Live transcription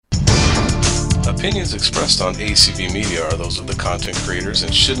Opinions expressed on ACB Media are those of the content creators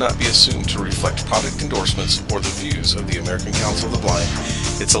and should not be assumed to reflect product endorsements or the views of the American Council of the Blind,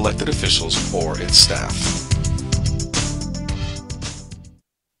 its elected officials, or its staff.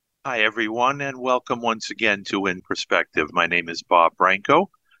 Hi, everyone, and welcome once again to In Perspective. My name is Bob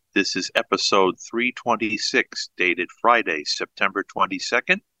Branco. This is episode 326, dated Friday, September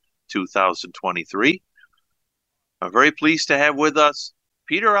 22nd, 2023. I'm very pleased to have with us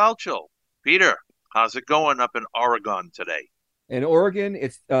Peter Altschul. Peter, how's it going up in Oregon today? In Oregon,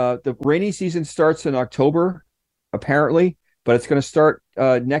 it's the rainy season starts in October, apparently, but it's going to start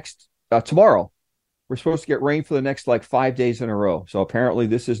tomorrow. We're supposed to get rain for the next 5 days in a row. So apparently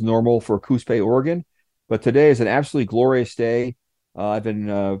this is normal for Coos Bay, Oregon. But today is an absolutely glorious day. I've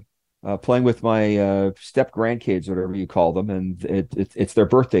been playing with my step grandkids, whatever you call them, and it's their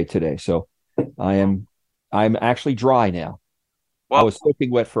birthday today. So I'm actually dry now. Well, I was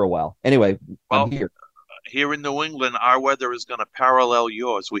soaking wet for a while. Anyway, I'm here. Here in New England, our weather is going to parallel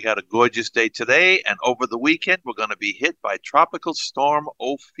yours. We had a gorgeous day today, and over the weekend, we're going to be hit by Tropical Storm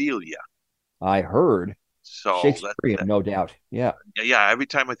Ophelia. I heard. So Shakespearean, no doubt. Yeah. Yeah. Every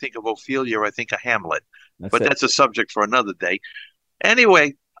time I think of Ophelia, I think of Hamlet. That's a subject for another day.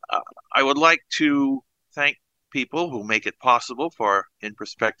 Anyway, I would like to thank people who make it possible for In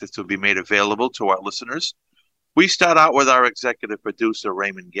Perspective to be made available to our listeners. We start out with our executive producer,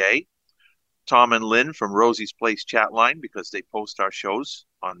 Raymond Gay, Tom and Lynn from Rosie's Place chat line, because they post our shows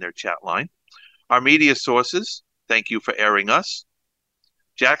on their chat line. Our media sources, thank you for airing us.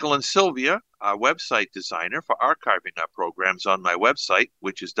 Jacqueline Sylvia, our website designer for archiving our programs on my website,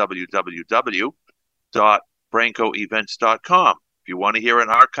 which is www.brancoevents.com. If you want to hear an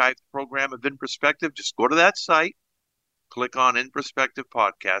archived program of In Perspective, just go to that site, click on In Perspective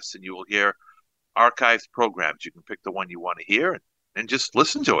Podcasts, and you will hear archived programs. You can pick the one you want to hear and just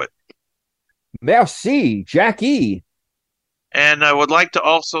listen to it. Merci, Jackie. And I would like to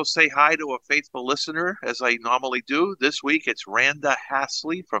also say hi to a faithful listener, as I normally do. This week, it's Randa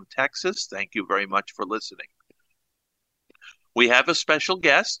Hasley from Texas. Thank you very much for listening. We have a special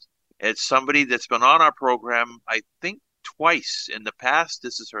guest. It's somebody that's been on our program, I think, twice in the past.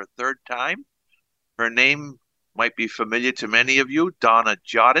 This is her third time. Her name might be familiar to many of you, Donna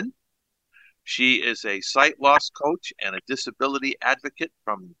Jodin. She is a sight loss coach and a disability advocate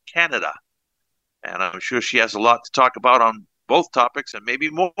from Canada. And I'm sure she has a lot to talk about on both topics and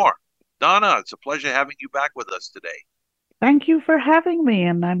maybe more. Donna, it's a pleasure having you back with us today. Thank you for having me,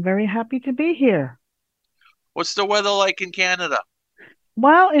 and I'm very happy to be here. What's the weather like in Canada?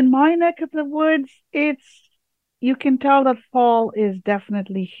 Well, in my neck of the woods, you can tell that fall is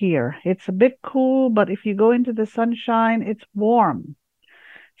definitely here. It's a bit cool, but if you go into the sunshine, it's warm.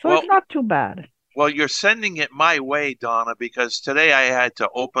 So it's not too bad. Well, you're sending it my way, Donna, because today I had to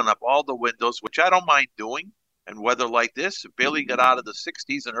open up all the windows, which I don't mind doing. And weather like this, it barely got out of the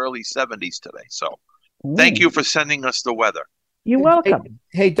 60s and early 70s today. So thank you for sending us the weather. You're welcome.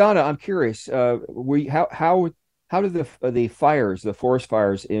 Hey Donna, I'm curious. How did the fires, the forest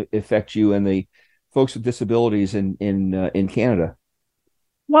fires, affect you and the folks with disabilities in Canada?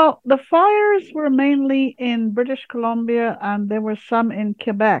 Well, the fires were mainly in British Columbia, and there were some in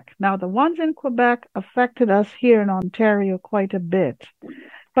Quebec. Now, the ones in Quebec affected us here in Ontario quite a bit.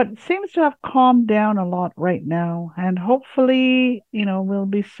 But it seems to have calmed down a lot right now. And hopefully, we'll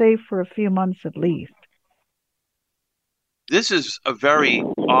be safe for a few months at least. This is a very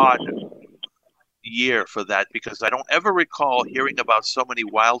odd year for that, because I don't ever recall hearing about so many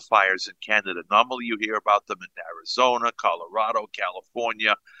wildfires in Canada. Normally you hear about them in Arizona, Colorado,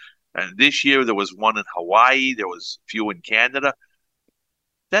 California. And this year there was one in Hawaii. There was a few in Canada.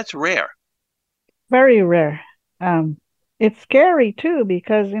 That's rare. Very rare. It's scary, too,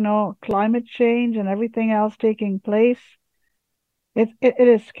 because, climate change and everything else taking place, it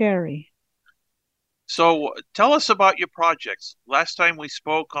is scary. So tell us about your projects. Last time we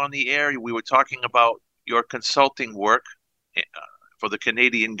spoke on the air, we were talking about your consulting work for the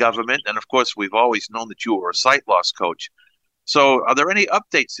Canadian government. And, of course, we've always known that you were a sight loss coach. So are there any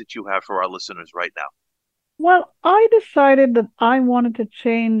updates that you have for our listeners right now? Well, I decided that I wanted to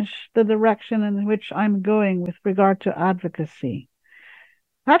change the direction in which I'm going with regard to advocacy.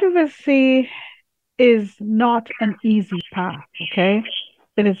 Advocacy is not an easy path, okay?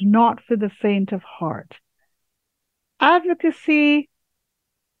 It is not for the faint of heart. Advocacy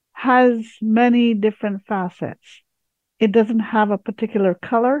has many different facets. It doesn't have a particular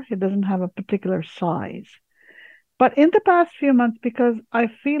color. It doesn't have a particular size. But in the past few months, because I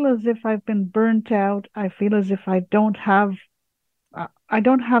feel as if I've been burnt out, I feel as if I don't have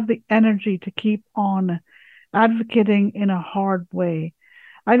the energy to keep on advocating in a hard way.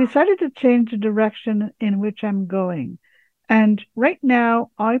 I decided to change the direction in which I'm going. And right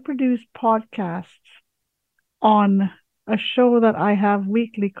now, I produce podcasts on a show that I have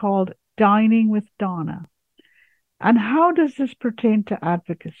weekly called Dining with Donna. And how does this pertain to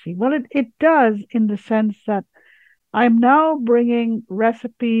advocacy? Well, it does in the sense that I'm now bringing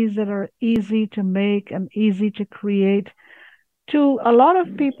recipes that are easy to make and easy to create to a lot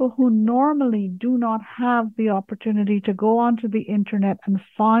of people who normally do not have the opportunity to go onto the internet and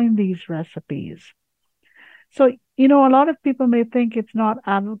find these recipes. So, a lot of people may think it's not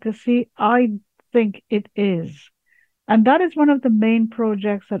advocacy. I think it is. And that is one of the main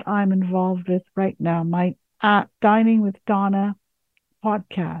projects that I'm involved with right now, my Dining with Donna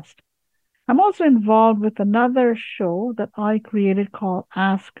podcast. I'm also involved with another show that I created called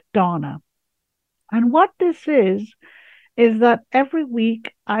Ask Donna. And what this is that every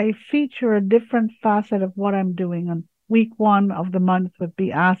week I feature a different facet of what I'm doing. And week 1 of the month would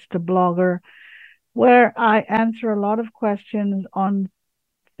be Ask the Blogger, where I answer a lot of questions on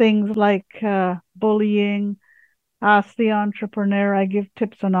things like bullying. Ask the Entrepreneur. I give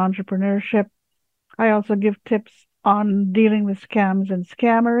tips on entrepreneurship. I also give tips on dealing with scams and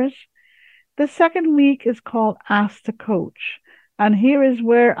scammers. The second week is called Ask the Coach. And here is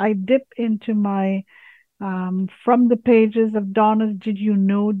where I dip into my, from the pages of Donna's Did You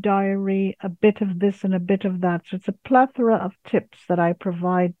Know diary, a bit of this and a bit of that. So it's a plethora of tips that I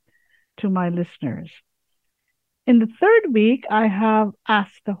provide to my listeners. In the third week, I have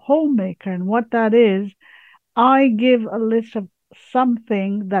Ask the Homemaker. And what that is, I give a list of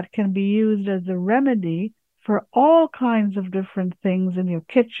something that can be used as a remedy for all kinds of different things in your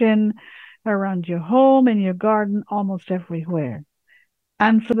kitchen, around your home, in your garden, almost everywhere.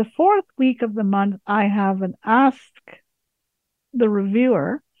 And for the fourth week of the month, I have an Ask the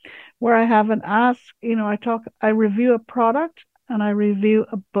Reviewer, where I have an ask, I review a product and I review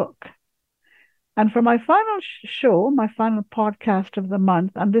a book. And for my final show, my final podcast of the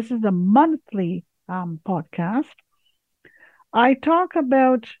month, and this is a monthly podcast, I talk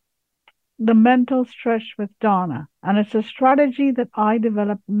about the mental stretch with Donna. And it's a strategy that I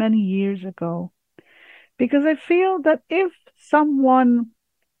developed many years ago, because I feel that if someone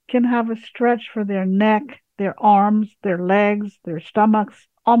can have a stretch for their neck, their arms, their legs, their stomachs,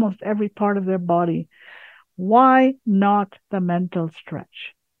 almost every part of their body, why not the mental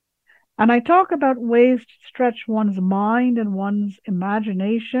stretch? And I talk about ways to stretch one's mind and one's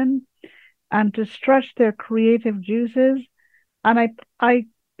imagination and to stretch their creative juices. And I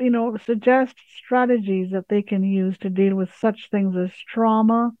suggest strategies that they can use to deal with such things as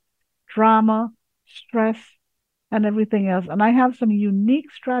trauma, drama, stress, and everything else. And I have some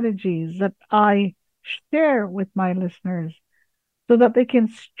unique strategies that I share with my listeners so that they can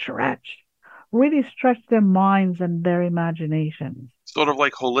really stretch their minds and their imaginations. Sort of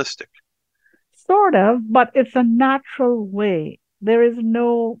like holistic. Sort of, but it's a natural way. There is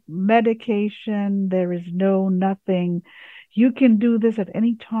no medication. There is no nothing. You can do this at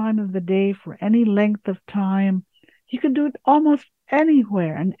any time of the day for any length of time. You can do it almost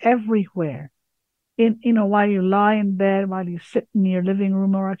anywhere and everywhere. While you lie in bed, while you sit in your living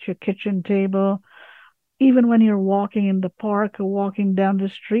room or at your kitchen table, even when you're walking in the park or walking down the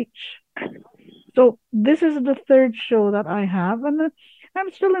street. So this is the third show that I have, and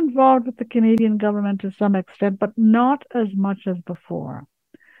I'm still involved with the Canadian government to some extent, but not as much as before.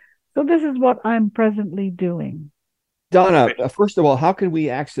 So this is what I'm presently doing. Donna, first of all, how can we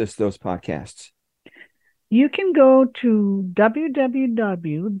access those podcasts? You can go to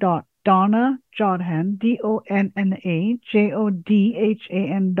www.donnajodhan,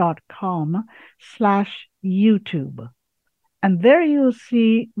 DonnaJodhan.com/YouTube. And there you'll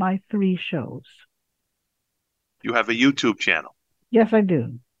see my 3 shows. You have a YouTube channel. Yes, I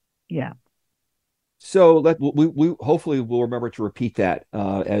do. Yeah. So we hopefully we'll remember to repeat that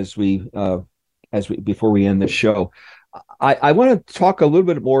as we before we end the show. I want to talk a little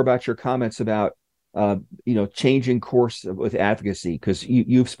bit more about your comments about changing course with advocacy, because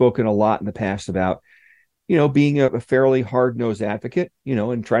you've spoken a lot in the past about being a fairly hard-nosed advocate,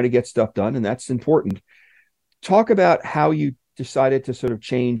 and trying to get stuff done, and that's important. Talk about how you decided to sort of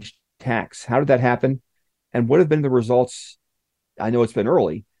change tacks. How did that happen? And what have been the results? I know it's been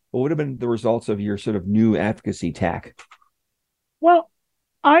early, but what have been the results of your sort of new advocacy tack? Well,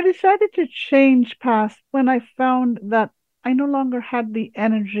 I decided to change paths when I found that I no longer had the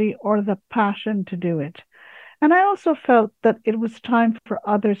energy or the passion to do it. And I also felt that it was time for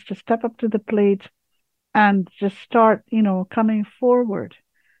others to step up to the plate and just start, coming forward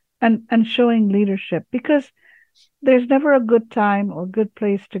and showing leadership, because there's never a good time or good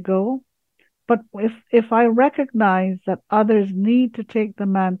place to go. But if I recognize that others need to take the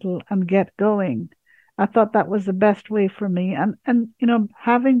mantle and get going, I thought that was the best way for me. And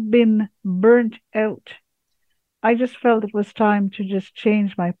having been burnt out, I just felt it was time to just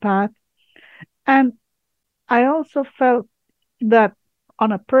change my path. And I also felt that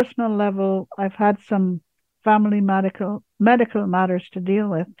on a personal level, I've had some family medical matters to deal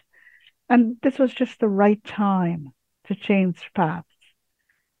with. And this was just the right time to change paths.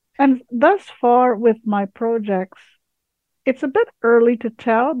 And thus far with my projects, it's a bit early to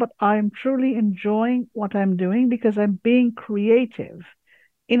tell, but I'm truly enjoying what I'm doing because I'm being creative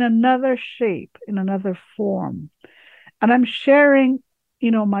in another shape, in another form. And I'm sharing,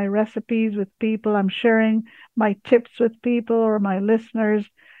 my recipes with people. I'm sharing my tips with people or my listeners.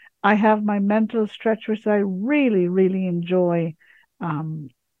 I have my mental stretch, which I really, really enjoy, um,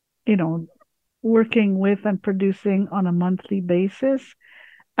 you know, working with and producing on a monthly basis.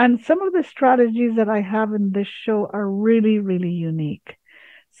 And some of the strategies that I have in this show are really, really unique.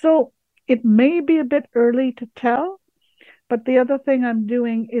 So it may be a bit early to tell, but the other thing I'm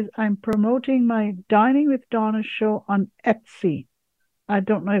doing is I'm promoting my Dining with Donna show on Etsy. I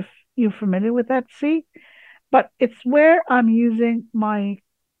don't know if you're familiar with Etsy, but it's where I'm using my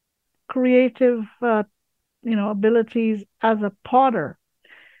creative, abilities as a potter.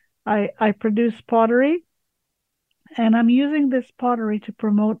 I produce pottery, and I'm using this pottery to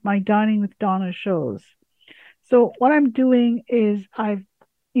promote my Dining with Donna shows. So what I'm doing is I've,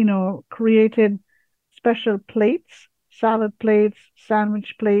 created special plates, salad plates,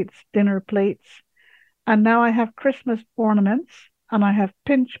 sandwich plates, dinner plates, and now I have Christmas ornaments and I have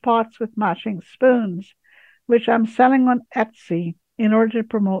pinch pots with matching spoons, which I'm selling on Etsy in order to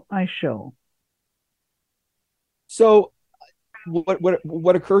promote my show. So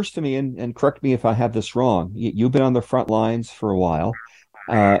what occurs to me, and correct me if I have this wrong, you've been on the front lines for a while,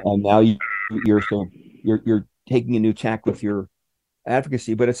 and now you're taking a new tack with your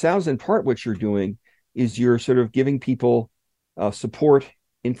advocacy. But it sounds in part what you're doing is you're sort of giving people support,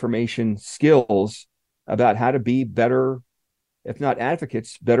 information, skills about how to be better, if not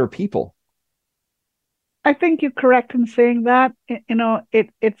advocates, better people. I think you're correct in saying that.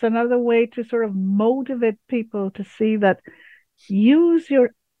 It's another way to sort of motivate people to see that use your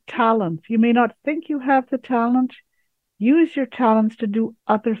talent. You may not think you have the talent. Use your talents to do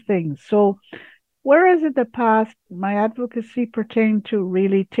other things. So whereas in the past, my advocacy pertained to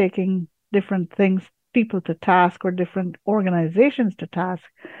really taking different things, people to task or different organizations to task,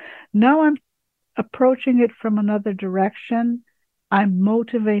 now I'm approaching it from another direction. I'm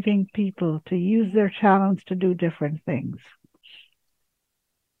motivating people to use their talents to do different things.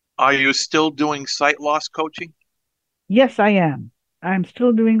 Are you still doing sight loss coaching? Yes, I am. I'm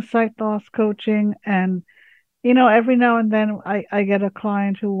still doing sight loss coaching. And, every now and then I get a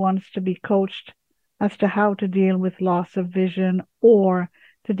client who wants to be coached as to how to deal with loss of vision or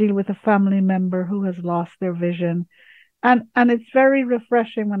to deal with a family member who has lost their vision. And it's very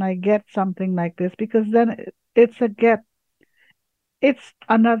refreshing when I get something like this because then it's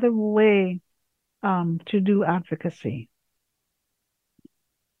another way to do advocacy.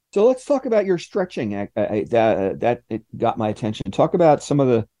 So let's talk about your stretching. That it got my attention. Talk about some of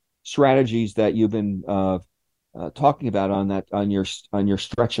the strategies that you've been talking about on your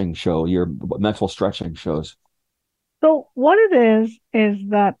stretching show, your mental stretching shows. So what it is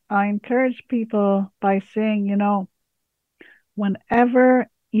that I encourage people by saying, whenever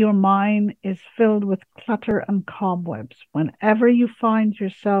your mind is filled with clutter and cobwebs, whenever you find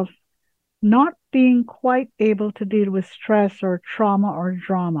yourself not being quite able to deal with stress or trauma or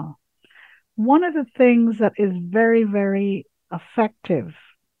drama, one of the things that is very, very effective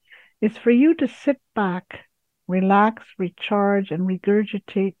is for you to sit back, relax, recharge, and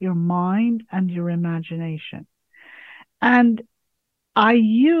regurgitate your mind and your imagination. And I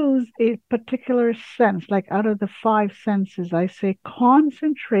use a particular sense, like out of the five senses, I say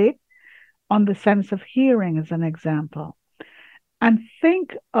concentrate on the sense of hearing as an example. And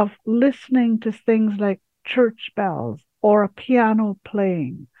think of listening to things like church bells or a piano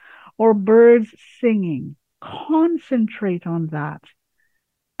playing or birds singing. Concentrate on that.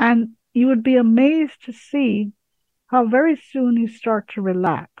 And you would be amazed to see how very soon you start to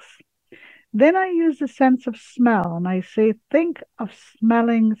relax. Then I use the sense of smell and I say, think of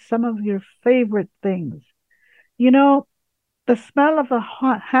smelling some of your favorite things. The smell of a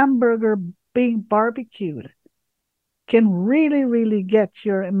hamburger being barbecued can really, really get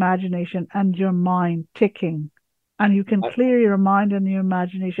your imagination and your mind ticking. And you can clear your mind and your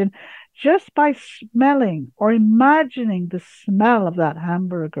imagination just by smelling or imagining the smell of that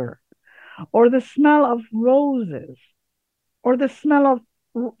hamburger or the smell of roses or the smell of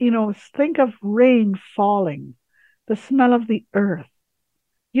think of rain falling, the smell of the earth.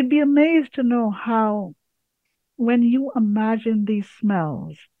 You'd be amazed to know how, when you imagine these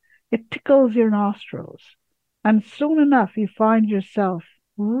smells, it tickles your nostrils. And soon enough, you find yourself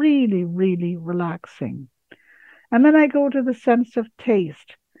really, really relaxing. And then I go to the sense of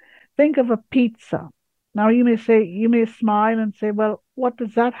taste. Think of a pizza. Now you may smile and say, well, what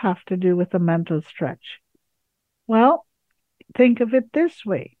does that have to do with a mental stretch? Well, think of it this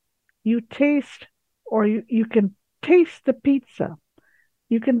way. You taste, or you can taste the pizza.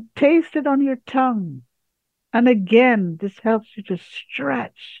 You can taste it on your tongue. And again, this helps you to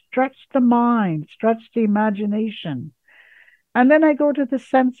stretch the mind, stretch the imagination. And then I go to the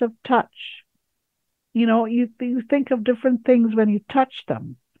sense of touch. You think of different things when you touch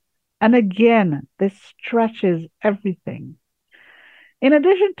them. And again, this stretches everything. In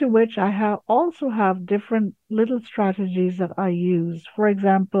addition to which, I also have different little strategies that I use. For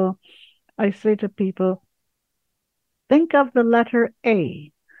example, I say to people, think of the letter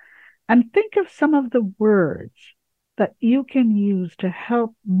A and think of some of the words that you can use to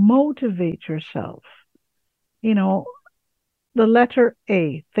help motivate yourself. The letter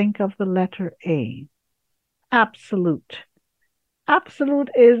A, think of the letter A. Absolute. Absolute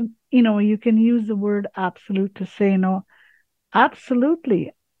is, you can use the word absolute to say, no,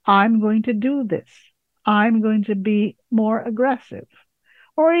 absolutely, I'm going to do this. I'm going to be more aggressive.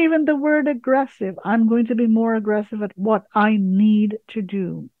 Or even the word aggressive, I'm going to be more aggressive at what I need to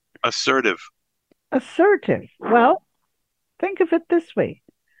do. Assertive. Assertive. Well, think of it this way.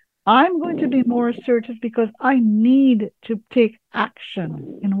 I'm going to be more assertive because I need to take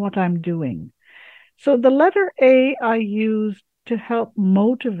action in what I'm doing. So the letter A I use to help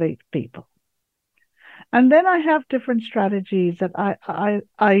motivate people. And then I have different strategies that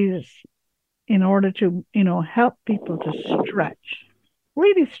I use in order to, help people to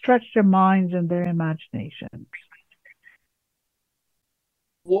really stretch their minds and their imaginations.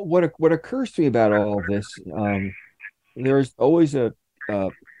 What occurs to me about all of this, there's always a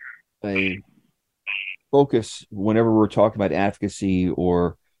focus whenever we're talking about advocacy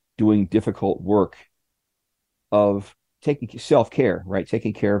or doing difficult work of taking self-care, right?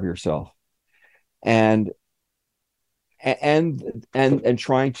 Taking care of yourself and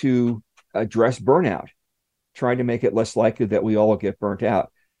trying to address burnout, trying to make it less likely that we all get burnt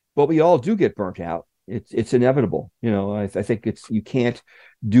out. But we all do get burnt out. It's inevitable. I think you can't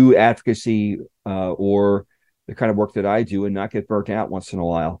do advocacy or the kind of work that I do and not get burnt out once in a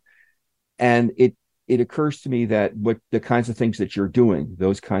while. And it occurs to me that what the kinds of things that you're doing,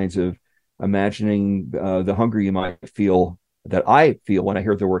 those kinds of imagining the hunger you might feel, that I feel when I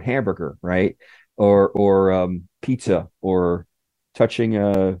hear the word hamburger, right? Or pizza, or touching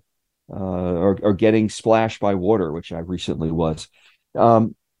or getting splashed by water, which I recently was.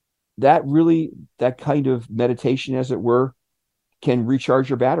 That kind of meditation, as it were, can recharge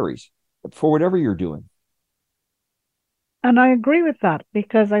your batteries for whatever you're doing. And I agree with that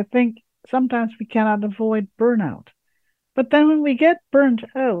because I think sometimes we cannot avoid burnout. But then when we get burnt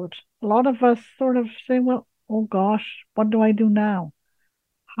out, a lot of us sort of say, well, oh gosh, what do I do now?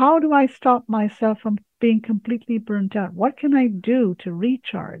 How do I stop myself from being completely burnt out? What can I do to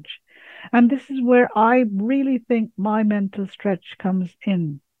recharge? And this is where I really think my mental stretch comes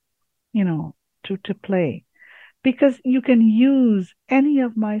in, to play. Because you can use any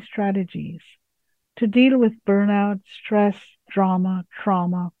of my strategies to deal with burnout, stress, drama,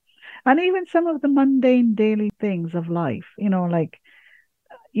 trauma, and even some of the mundane daily things of life, like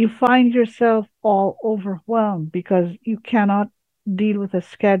you find yourself all overwhelmed because you cannot deal with a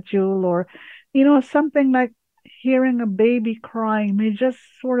schedule, or, something like hearing a baby crying may just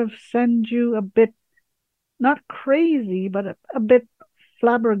sort of send you a bit, not crazy, but a bit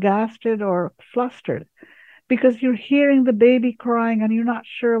flabbergasted or flustered because you're hearing the baby crying and you're not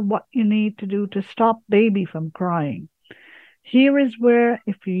sure what you need to do to stop baby from crying. Here is where,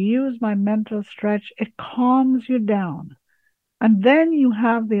 if you use my mental stretch, it calms you down. And then you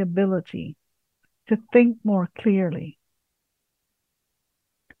have the ability to think more clearly.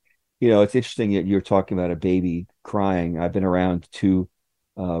 It's interesting that you're talking about a baby crying. I've been around two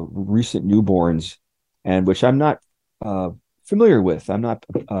recent newborns, and which I'm not familiar with. I'm not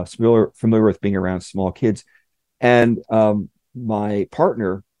familiar with being around small kids. And my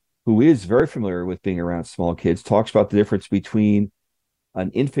partner, who is very familiar with being around small kids, talks about the difference between an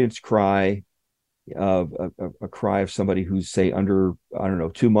infant's cry, a cry of somebody who's, say, under, I don't know,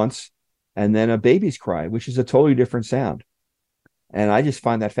 2 months, and then a baby's cry, which is a totally different sound. And I just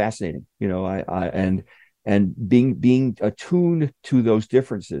find that fascinating, and being attuned to those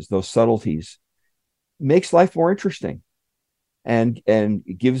differences, those subtleties, makes life more interesting. and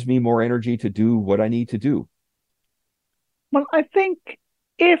it gives me more energy to do what I need to do. Well, I think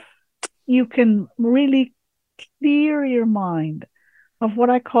if you can really clear your mind of what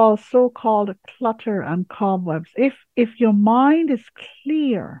I call so-called clutter and cobwebs, if your mind is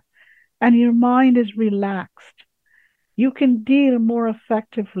clear and your mind is relaxed, you can deal more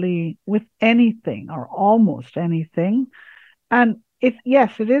effectively with anything or almost anything. And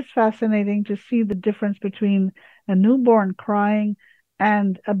yes, it is fascinating to see the difference between a newborn crying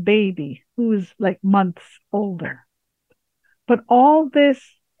and a baby who is like months older. But all this,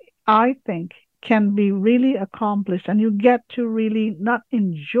 I think, can be really accomplished, and you get to really not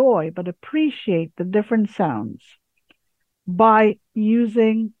enjoy, but appreciate the different sounds by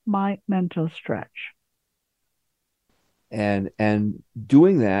using my mental stretch. And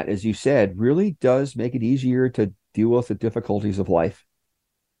doing that, as you said, really does make it easier to deal with the difficulties of life.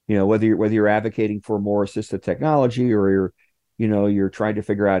 Whether you're advocating for more assistive technology, or you're trying to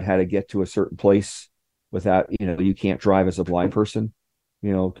figure out how to get to a certain place without, you can't drive as a blind person,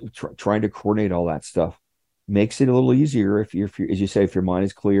 trying to coordinate all that stuff makes it a little easier if you as you say, if your mind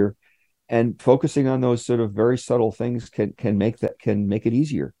is clear, and focusing on those sort of very subtle things can make it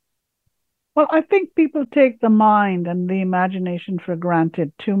easier. Well, I think people take the mind and the imagination for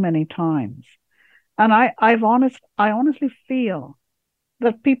granted too many times. And I honestly feel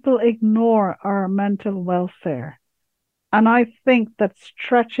that people ignore our mental welfare. And I think that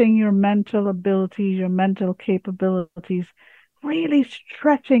stretching your mental abilities, your mental capabilities, really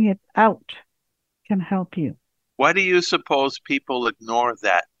stretching it out can help you. Why do you suppose people ignore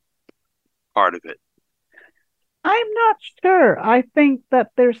that part of it? I'm not sure. I think that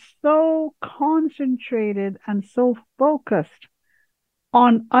they're so concentrated and so focused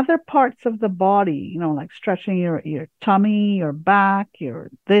on other parts of the body, like stretching your tummy, your back, your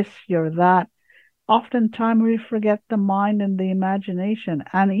this, your that. Oftentimes we forget the mind and the imagination.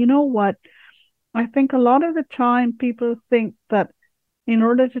 And you know what? I think a lot of the time people think that in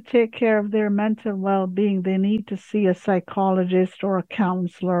order to take care of their mental well-being, they need to see a psychologist or a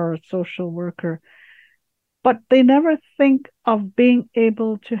counselor or a social worker. But they never think of being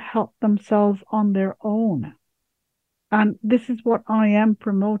able to help themselves on their own. And this is what I am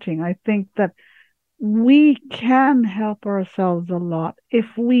promoting. I think that we can help ourselves a lot if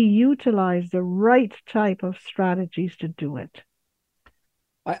we utilize the right type of strategies to do it.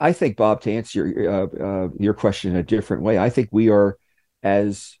 I think, Bob, to answer your question in a different way, I think we are,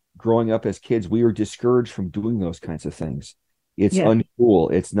 as growing up as kids, we are discouraged from doing those kinds of things. It's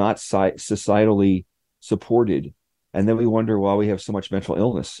uncool. It's not societally supported, and then we wonder why we have so much mental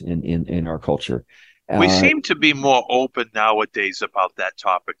illness in our culture. We seem to be more open nowadays about that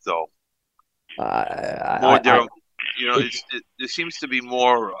topic, though. There seems to be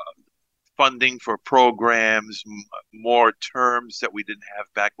more funding for programs, more terms that we didn't have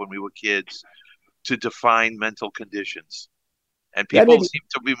back when we were kids to define mental conditions. And people seem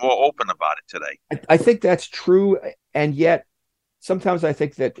to be more open about it today. I think that's true. And yet, sometimes I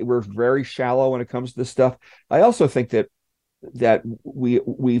think that we're very shallow when it comes to this stuff. I also think that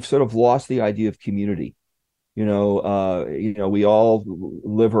we've sort of lost the idea of community. We all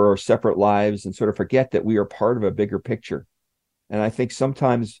live our separate lives and sort of forget that we are part of a bigger picture. And I think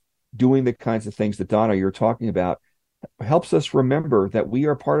sometimes doing the kinds of things that, Donna, you're talking about helps us remember that we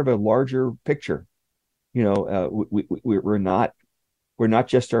are part of a larger picture. We're not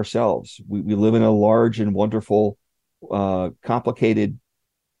just ourselves. We live in a large and wonderful, complicated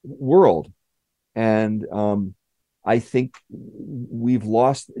world. And I think we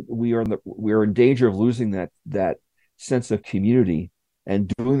are in danger of losing that sense of community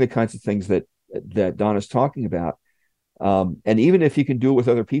and doing the kinds of things that Donna's talking about. And even if you can do it with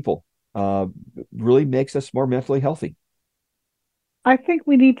other people, really makes us more mentally healthy. I think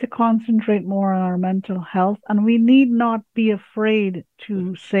we need to concentrate more on our mental health, and we need not be afraid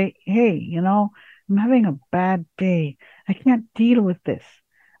to say, hey, I'm having a bad day. I can't deal with this.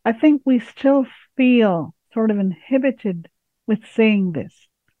 I think we still feel sort of inhibited with saying this.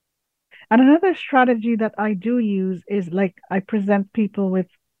 And another strategy that I do use is like I present people with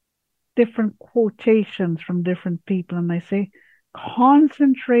different quotations from different people, and I say,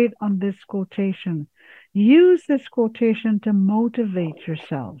 concentrate on this quotation. Use this quotation to motivate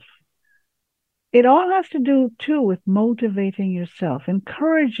yourself. It all has to do too with motivating yourself,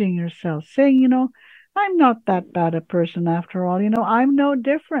 encouraging yourself, saying, I'm not that bad a person after all. I'm no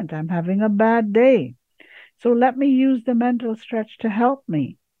different. I'm having a bad day. So let me use the mental stretch to help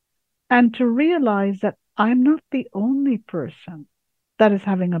me and to realize that I'm not the only person that is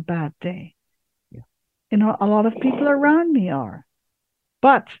having a bad day. Yeah. A lot of people around me are,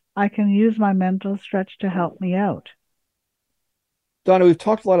 but I can use my mental stretch to help me out. Donna, we've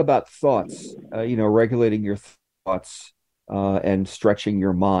talked a lot about thoughts, regulating your thoughts and stretching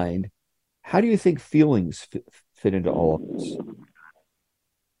your mind. How do you think feelings fit into all of this?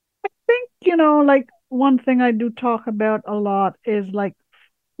 Think, like one thing I do talk about a lot is like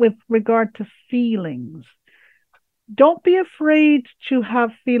with regard to feelings. Don't be afraid to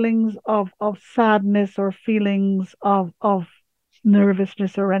have feelings of sadness or feelings of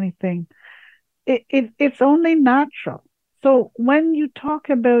nervousness or anything. It's only natural. So when you talk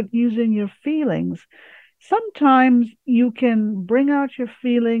about using your feelings, sometimes you can bring out your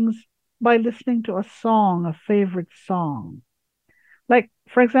feelings by listening to a song, a favorite song. Like,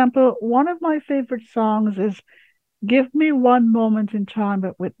 for example, one of my favorite songs is Give Me One Moment in Time by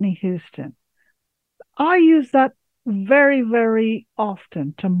Whitney Houston. I use that very, very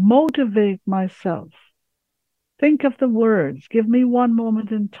often to motivate myself. Think of the words, give me one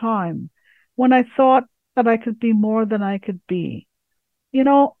moment in time when I thought that I could be more than I could be.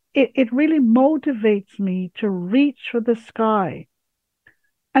 It really motivates me to reach for the sky.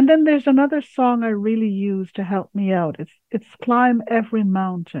 And then there's another song I really use to help me out. It's Climb Every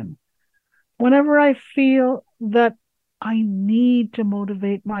Mountain. Whenever I feel that I need to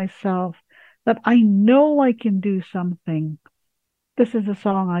motivate myself, that I know I can do something, this is the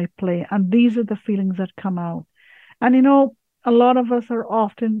song I play. And these are the feelings that come out. And a lot of us are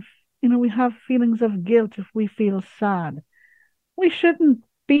often, we have feelings of guilt if we feel sad. We shouldn't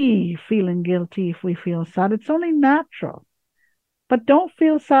be feeling guilty if we feel sad. It's only natural. But don't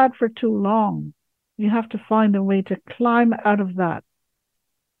feel sad for too long. You have to find a way to climb out of that,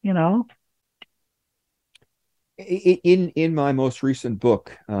 you know? In my most recent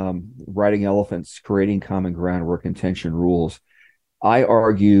book, Riding Elephants, Creating Common Ground Where Contention Rules, I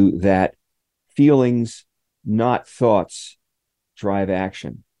argue that feelings, not thoughts, drive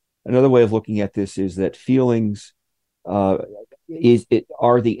action. Another way of looking at this is that feelings are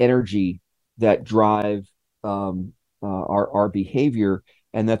the energy that drive our behavior,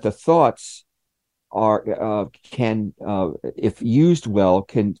 and that the thoughts can, if used well,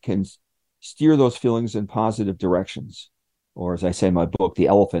 can steer those feelings in positive directions, or as I say in my book, the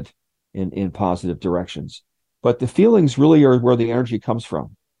elephant in positive directions. But the feelings really are where the energy comes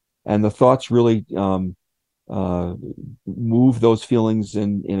from, and the thoughts really move those feelings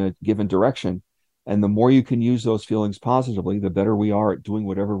in a given direction. And the more you can use those feelings positively, the better we are at doing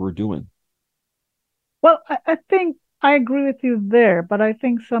whatever we're doing. Well, I think I agree with you there, but I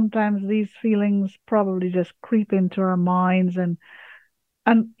think sometimes these feelings probably just creep into our minds and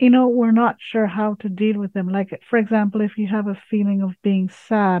we're not sure how to deal with them. Like, for example, if you have a feeling of being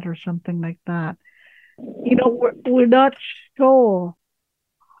sad or something like that, we're not sure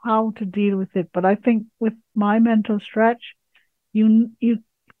how to deal with it. But I think with my mental stretch, you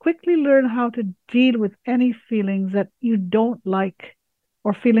quickly learn how to deal with any feelings that you don't like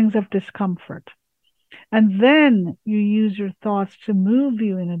or feelings of discomfort. And then you use your thoughts to move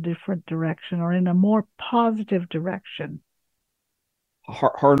you in a different direction or in a more positive direction.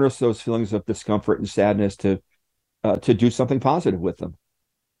 Harness those feelings of discomfort and sadness to do something positive with them.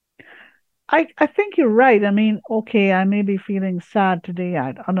 I think you're right. I mean, okay, I may be feeling sad today.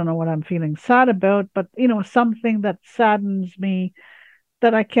 I don't know what I'm feeling sad about, but something that saddens me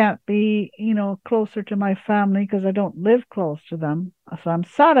that I can't be, closer to my family because I don't live close to them. So I'm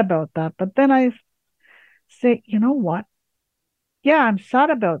sad about that. But then I say, you know what? Yeah, I'm sad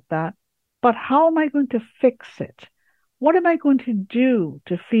about that, but how am I going to fix it? What am I going to do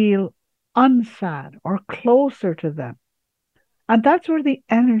to feel unsad or closer to them? And that's where the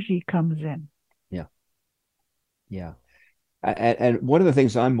energy comes in. Yeah. Yeah. And one of the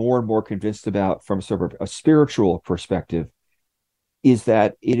things I'm more and more convinced about from sort of a spiritual perspective is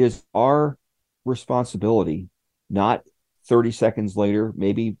that it is our responsibility, not 30 seconds later,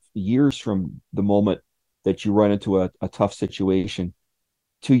 maybe years from the moment that you run into a tough situation,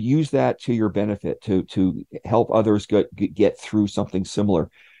 to use that to your benefit, to help others get through something similar,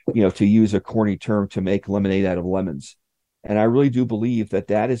 to use a corny term, to make lemonade out of lemons. And I really do believe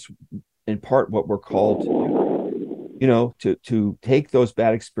that is in part what we're called to take those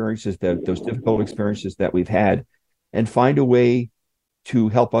bad experiences, those difficult experiences that we've had, and find a way to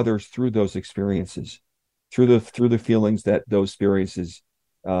help others through those experiences, through the feelings that those experiences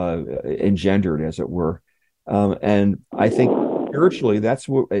engendered, as it were. And I think spiritually, that's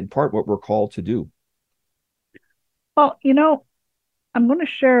in part what we're called to do. Well, I'm going to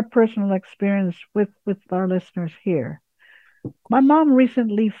share a personal experience with our listeners here. My mom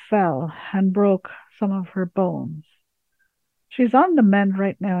recently fell and broke some of her bones. She's on the mend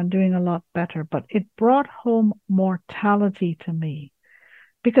right now and doing a lot better, but it brought home mortality to me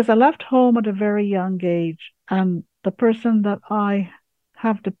because I left home at a very young age and the person that I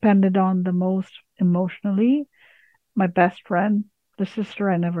have depended on the most emotionally, my best friend, the sister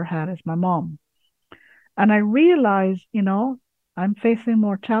I never had, is my mom. And I realized, I'm facing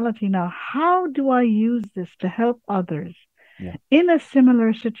mortality now. How do I use this to help others Yeah. in a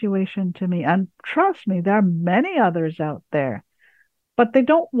similar situation to me? And trust me, there are many others out there, but they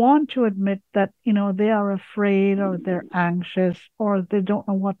don't want to admit that, they are afraid or they're anxious or they don't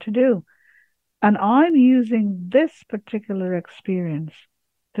know what to do. And I'm using this particular experience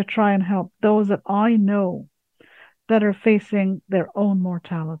to try and help those that I know that are facing their own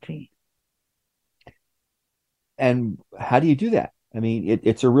mortality. And how do you do that? I mean,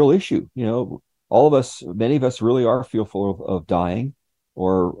 it's a real issue. All of us, many of us really are fearful of dying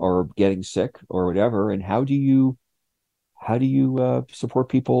or getting sick or whatever. And how do you support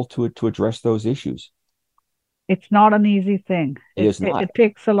people to address those issues? It's not an easy thing. It is not. It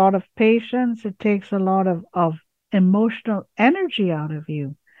takes a lot of patience. It takes a lot of emotional energy out of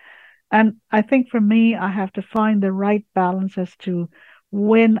you. And I think for me, I have to find the right balance as to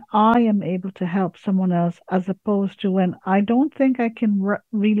when I am able to help someone else, as opposed to when I don't think I can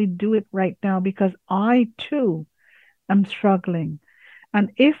really do it right now because I too am struggling.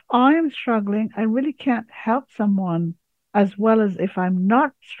 And if I am struggling, I really can't help someone as well as if I'm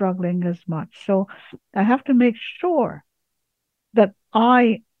not struggling as much. So I have to make sure that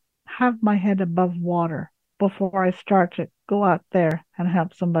I have my head above water before I start to go out there and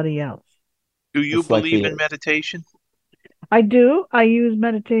help somebody else. Do you It's like believe in meditation? I do. I use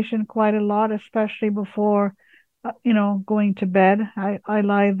meditation quite a lot, especially before, going to bed. I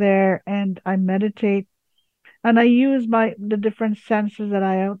lie there and I meditate, and I use the different senses that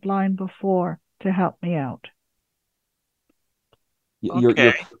I outlined before to help me out. your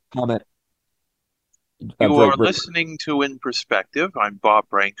Okay. comment. You are listening to In Perspective. I'm Bob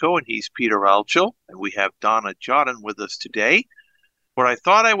Branco, and he's Peter Altschul, and we have Donna Jodin with us today. What I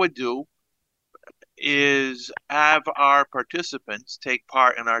thought I would do is have our participants take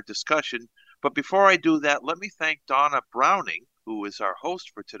part in our discussion. But before I do that, let me thank Donna Browning, who is our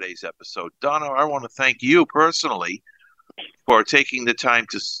host for today's episode. Donna, I want to thank you personally for taking the time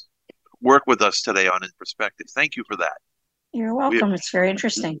to work with us today on In Perspective. Thank you for that. You're welcome. It's very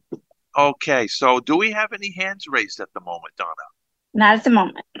interesting. Okay, so do we have any hands raised at the moment, Donna? Not at the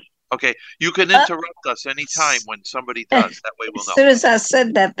moment. Okay, you can interrupt us anytime when somebody does. That way we'll know. As soon as I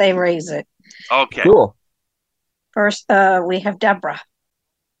said that, they raise it. Okay. Cool. First, we have Deborah.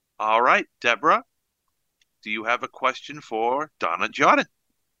 All right, Deborah, do you have a question for Donna Jodin?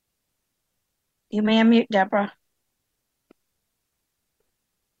 You may unmute, Deborah.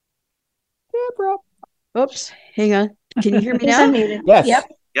 Deborah. Oops, hang on. Can you hear me He's now? unmuted. Yes. Yep.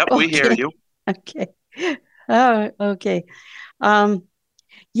 Yep, we hear you. Okay. Oh, okay.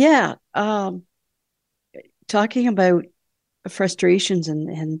 Yeah. Talking about frustrations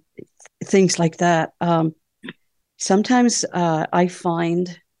and things like that. Sometimes I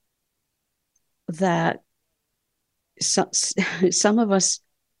find that some of us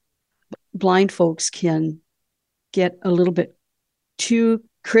blind folks can get a little bit too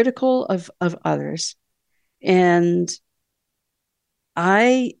critical of others. And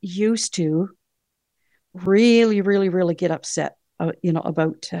I used to really, really, really get upset,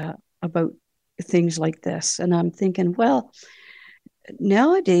 about things like this. And I'm thinking, well,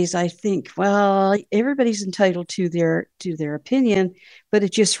 nowadays I think, well, everybody's entitled to their opinion, but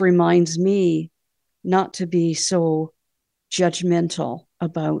it just reminds me not to be so judgmental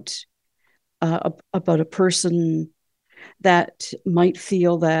about a person that might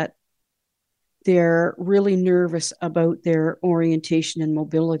feel that they're really nervous about their orientation and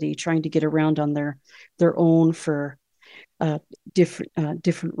mobility, trying to get around on their own for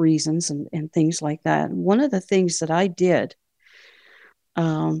different reasons and things like that. And one of the things that I did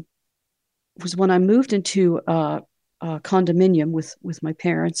was when I moved into a condominium with my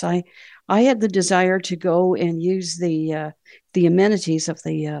parents. I had the desire to go and use the amenities of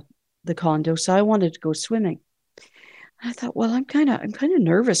the condo, so I wanted to go swimming. I thought, well, I'm kind of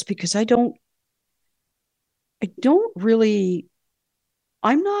nervous because I don't really,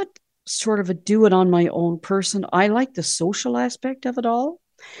 I'm not sort of a do it on my own person. I like the social aspect of it all.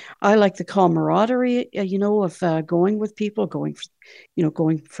 I like the camaraderie, of going with people, going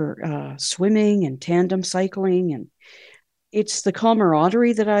for swimming and tandem cycling, and it's the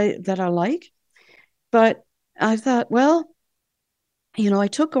camaraderie that I like. But I thought, well, I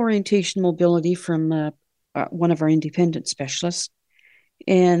took orientation mobility from one of our independent specialists,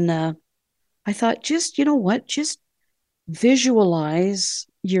 and I thought, just visualize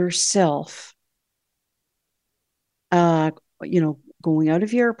yourself, going out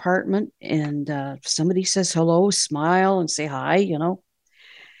of your apartment and somebody says hello, smile and say hi,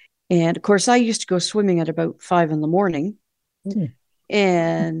 And of course, I used to go swimming at about 5 a.m.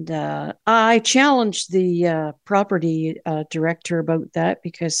 And I challenged the property director about that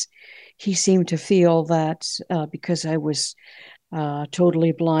because he seemed to feel that because I was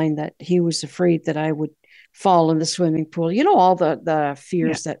totally blind, that he was afraid that I would fall in the swimming pool. All the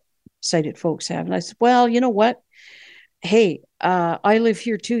fears that sighted folks have. And I said, well, you know what? Hey, I live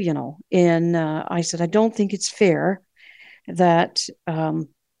here too, And I said, I don't think it's fair that,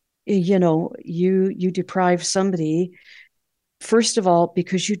 you deprive somebody. First of all,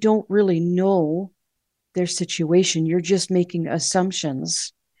 because you don't really know their situation, you're just making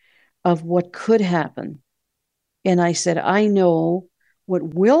assumptions of what could happen. And I said, I know what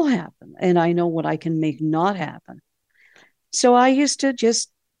will happen, and I know what I can make not happen. So I used to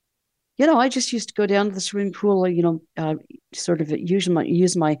just, I just used to go down to the swimming pool, sort of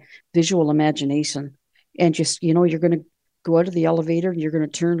use my visual imagination, and just, you're going to go out of the elevator and you're going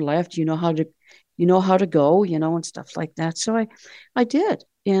to turn left. You know how to go, and stuff like that. So I did.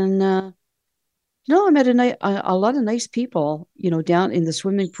 And, I met a lot of nice people, down in the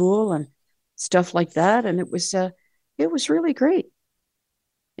swimming pool and stuff like that. And it was really great.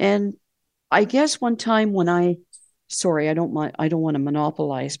 And I guess one time sorry, I don't want to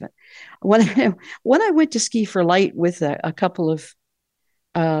monopolize, but when I went to Ski for Light with a couple of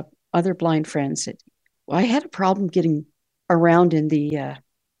other blind friends, I had a problem getting around in the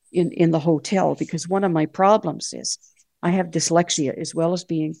in the hotel, because one of my problems is I have dyslexia as well as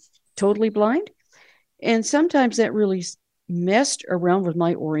being totally blind. And sometimes that really messed around with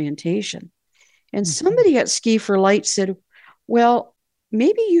my orientation. And somebody at Ski for Light said, well,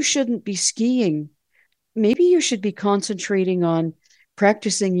 maybe you shouldn't be skiing. Maybe you should be concentrating on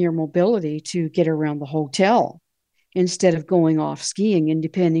practicing your mobility to get around the hotel instead of going off skiing and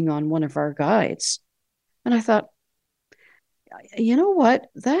depending on one of our guides. And I thought, you know what?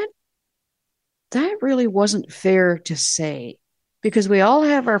 That really wasn't fair to say, because we all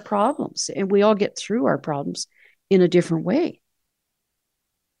have our problems and we all get through our problems in a different way.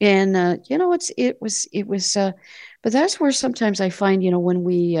 And it was but that's where sometimes I find, when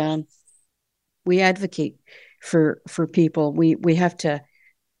we advocate for people, we have to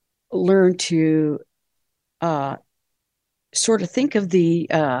learn to sort of think of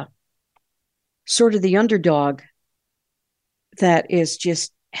the sort of the underdog that is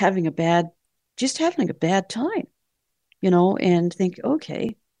just having a bad time, and think,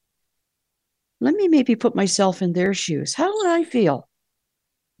 okay, let me maybe put myself in their shoes. How would I feel?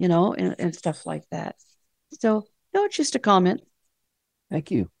 And stuff like that. So, no, it's just a comment.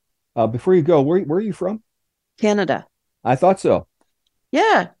 Thank you. Before you go, where are you from? Canada. I thought so.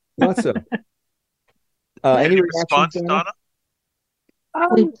 Yeah. I thought so. Any response, reactions, Donna?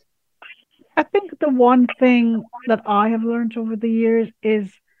 I think the one thing that I have learned over the years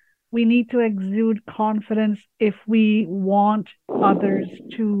is we need to exude confidence if we want others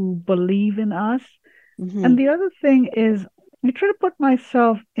to believe in us. Mm-hmm. And the other thing is, I try to put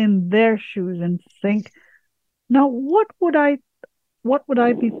myself in their shoes and think, now what would I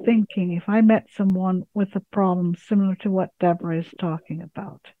be thinking if I met someone with a problem similar to what Deborah is talking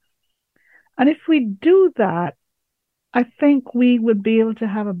about? And if we do that, I think we would be able to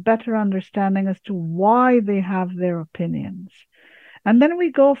have a better understanding as to why they have their opinions. And then we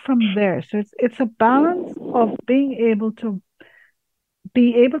go from there. So it's a balance of being able to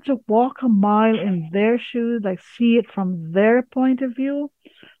walk a mile in their shoes, like see it from their point of view,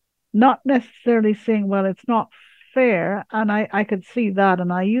 not necessarily saying, well, it's not fair. And I could see that.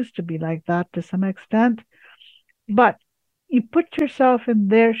 And I used to be like that to some extent. But you put yourself in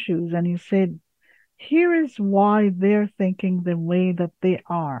their shoes and you say, here is why they're thinking the way that they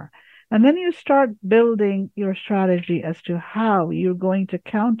are. And then you start building your strategy as to how you're going to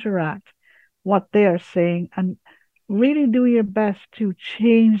counteract what they are saying and really do your best to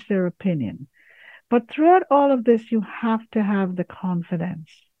change their opinion. But throughout all of this, you have to have the confidence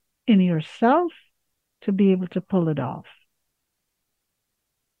in yourself to be able to pull it off.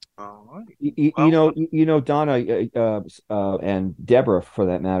 All right. Donna, and Deborah, for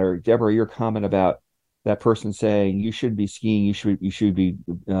that matter, Deborah, your comment about that person saying you should be skiing, you should be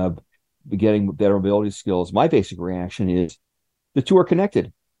getting better mobility skills. My basic reaction is the two are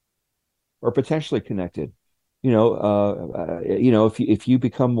connected, or potentially connected. If you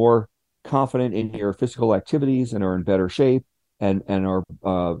become more confident in your physical activities and are in better shape and are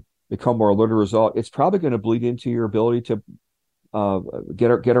become more alert to result, it's probably going to bleed into your ability to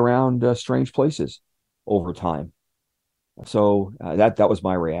get around strange places over time. So that was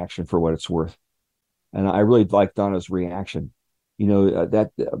my reaction, for what it's worth. And I really like Donna's reaction.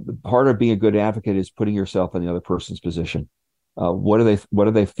 that part of being a good advocate is putting yourself in the other person's position. What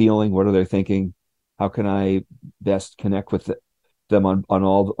are they feeling? What are they thinking? How can I best connect with them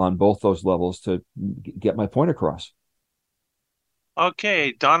on both those levels to get my point across?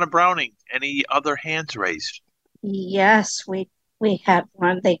 Okay, Donna Browning, any other hands raised? Yes, we had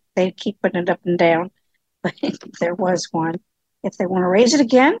one. They keep putting it up and down, but there was one. If they want to raise it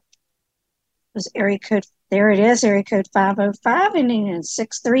again, it was area code. There it is, area code 505 ending in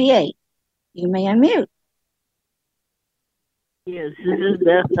 638. You may unmute. Yes, this is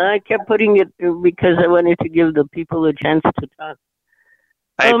Beth. I kept putting it because I wanted to give the people a chance to talk.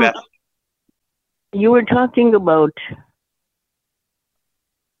 Hey, Beth. You were talking about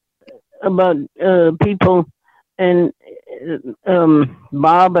people, and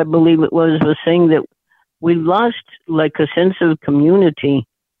Bob, I believe it was saying that we lost like a sense of community,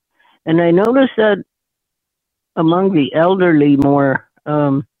 and I noticed that among the elderly more,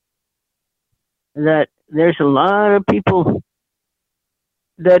 that there's a lot of people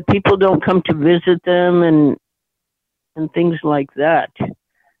that people don't come to visit them and things like that.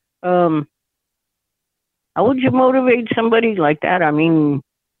 How would you motivate somebody like that? I mean,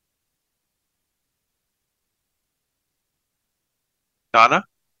 Donna?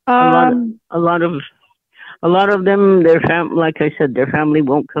 A lot of them, like I said, their family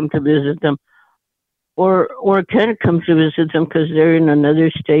won't come to visit them, or can't come to visit them because they're in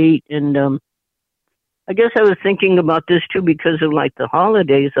another state. And I guess I was thinking about this too because of like the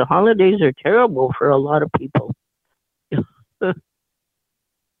holidays. The holidays are terrible for a lot of people.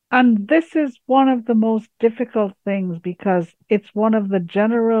 And this is one of the most difficult things because it's one of the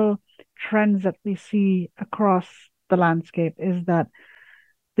general trends that we see across the landscape is that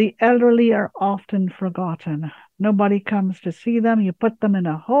the elderly are often forgotten. Nobody comes to see them. You put them in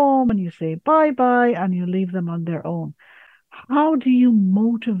a home and you say bye-bye and you leave them on their own. How do you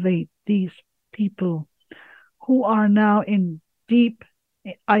motivate these people who are now in deep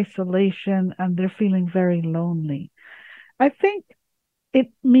isolation and they're feeling very lonely? I think it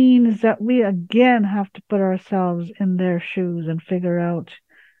means that we again have to put ourselves in their shoes and figure out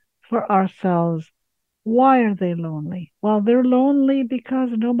for ourselves, why are they lonely? Well, they're lonely because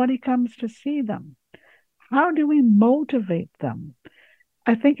nobody comes to see them. How do we motivate them?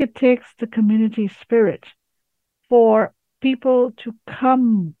 I think it takes the community spirit for people to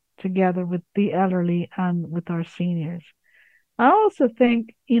come together with the elderly and with our seniors. I also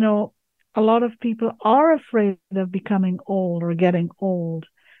think, a lot of people are afraid of becoming old or getting old,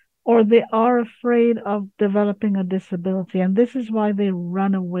 or they are afraid of developing a disability, and this is why they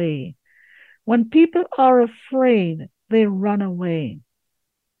run away. When people are afraid, they run away.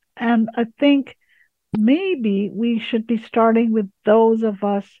 And I think maybe we should be starting with those of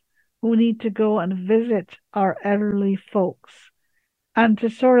us who need to go and visit our elderly folks and to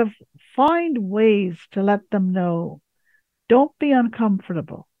sort of find ways to let them know, don't be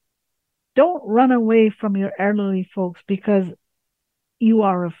uncomfortable. Don't run away from your elderly folks because you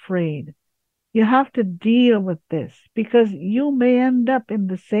are afraid. You have to deal with this because you may end up in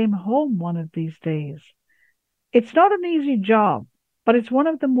the same home one of these days. It's not an easy job, but it's one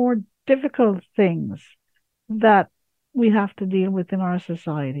of the more difficult things that we have to deal with in our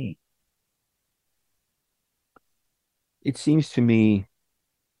society. It seems to me,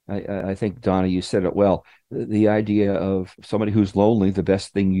 I think, Donna, you said it well. The idea of somebody who's lonely, the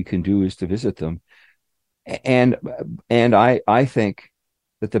best thing you can do is to visit them. And I think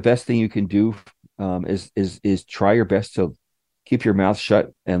that the best thing you can do is try your best to keep your mouth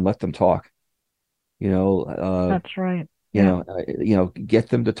shut and let them talk. That's right. Get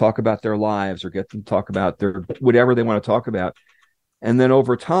them to talk about their lives or get them to talk about their whatever they want to talk about. And then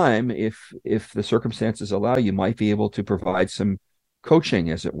over time, if the circumstances allow, you might be able to provide some coaching,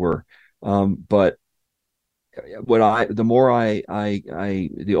 as it were. But the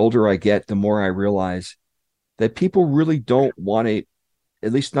older I get, the more I realize that people really don't want to,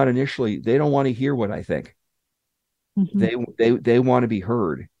 at least not initially, they don't want to hear what I think. Mm-hmm. They want to be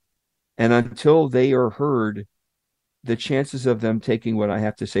heard. And until they are heard, the chances of them taking what I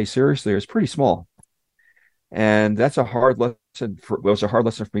have to say seriously is pretty small. And that's a hard lesson. It was a hard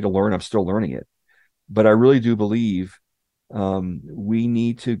lesson for me to learn. I'm still learning it. But I really do believe we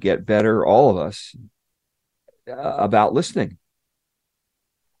need to get better, all of us, about listening,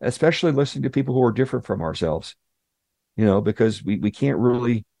 especially listening to people who are different from ourselves, because we can't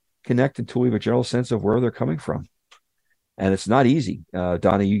really connect until we have a general sense of where they're coming from. And it's not easy.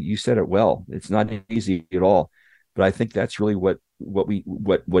 Donna, you said it well. It's not easy at all. But I think that's really what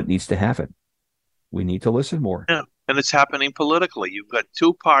needs to happen. We need to listen more. Yeah, and it's happening politically. You've got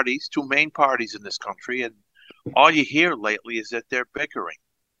two main parties in this country, and All you hear lately is that they're bickering.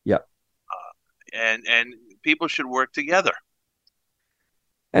 Yep. And people should work together.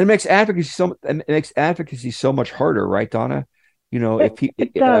 And it makes advocacy so much harder, right, Donna?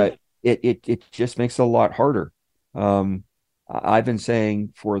 It does. It just makes it a lot harder. I've been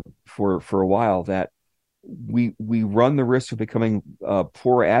saying for a while that we run the risk of becoming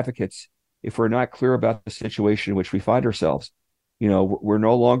poor advocates if we're not clear about the situation in which we find ourselves. We're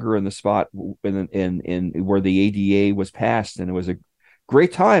no longer in the spot in where the ADA was passed, and it was a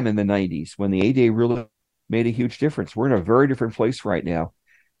great time in the 90s when the ADA really made a huge difference. We're in a very different place right now.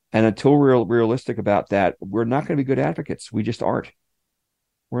 And until we're realistic about that, we're not going to be good advocates. We just aren't.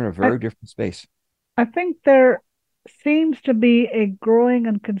 We're in a very different space. I think there seems to be a growing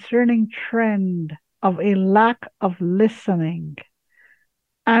and concerning trend of a lack of listening.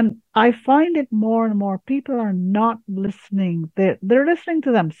 And I find it more and more people are not listening. They're listening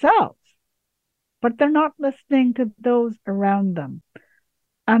to themselves, but they're not listening to those around them.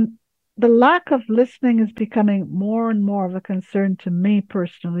 And the lack of listening is becoming more and more of a concern to me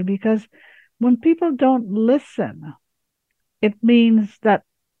personally, because when people don't listen, it means that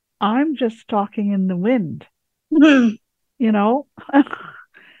I'm just talking in the wind, you know?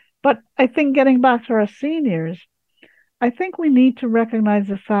 But I think getting back to our seniors, I think we need to recognize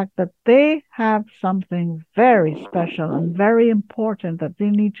the fact that they have something very special and very important that they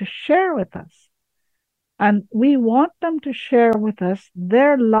need to share with us. And we want them to share with us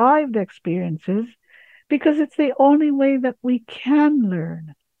their lived experiences, because it's the only way that we can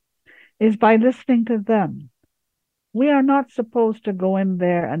learn is by listening to them. We are not supposed to go in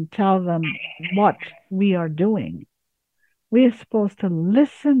there and tell them what we are doing. We are supposed to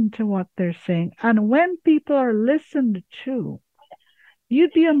listen to what they're saying. And when people are listened to,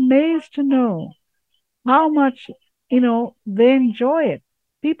 you'd be amazed to know how much, they enjoy it.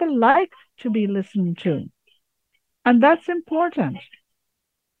 People like to be listened to. And that's important.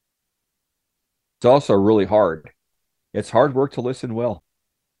 It's also really hard. It's hard work to listen well.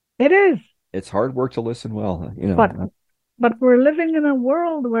 It is. It's hard work to listen well, But we're living in a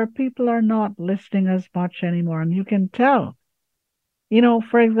world where people are not listening as much anymore, and you can tell.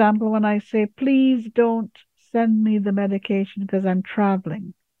 For example, when I say, please don't send me the medication because I'm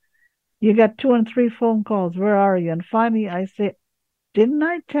traveling, you get 2 and 3 phone calls. Where are you? And finally I say, didn't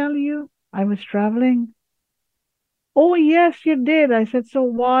I tell you I was traveling? Oh, yes, you did. I said, so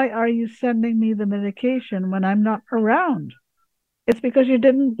why are you sending me the medication when I'm not around? It's because you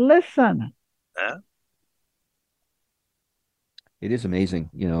didn't listen. It is amazing,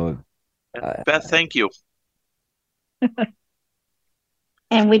 Beth, thank you.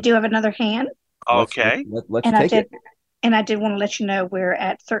 And we do have another hand. Okay. Let's take it. And I did want to let you know we're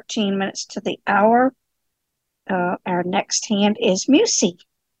at 13 minutes to the hour. Our next hand is Musi.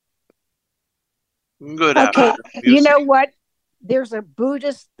 Good. Okay. You know what? There's a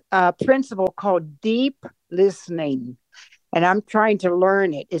Buddhist principle called deep listening, and I'm trying to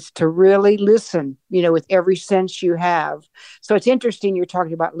learn it. It's to really listen, with every sense you have. So it's interesting you're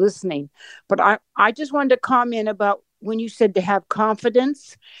talking about listening. But I just wanted to comment about when you said to have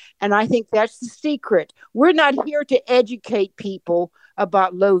confidence, and I think that's the secret. We're not here to educate people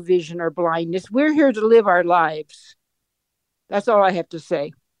about low vision or blindness. We're here to live our lives. That's all I have to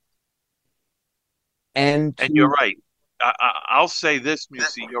say. And you're right. I'll say this,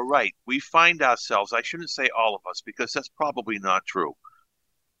 Musi, you're right. We find ourselves, I shouldn't say all of us, because that's probably not true,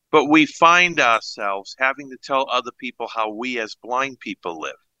 but we find ourselves having to tell other people how we as blind people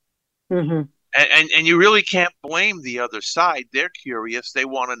live. Mm-hmm. And you really can't blame the other side. They're curious. They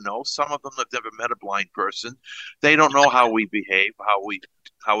want to know. Some of them have never met a blind person. They don't know how we behave, how we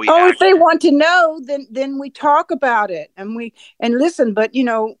act. If they want to know, then we talk about it and listen. But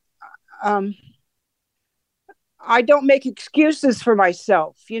I don't make excuses for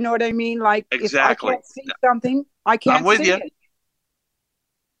myself. You know what I mean? Like, exactly. If I can't see something, I can't see it.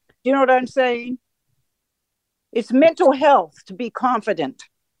 You know what I'm saying? It's mental health to be confident.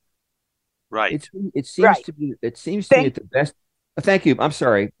 Right. It seems to be the best. Thank you. I'm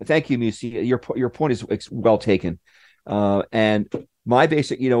sorry. Thank you, Musi. Your point is well taken. And my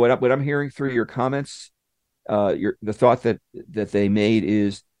basic, what I'm hearing through your comments, the thought that they made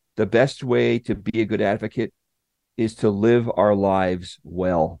is the best way to be a good advocate is to live our lives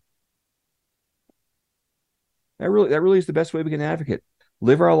well. That really is the best way we can advocate.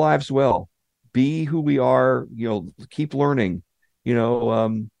 Live our lives well. Be who we are. Keep learning.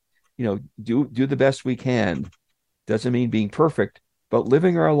 Do the best we can. Doesn't mean being perfect, but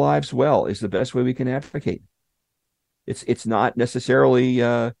living our lives well is the best way we can advocate. It's not necessarily.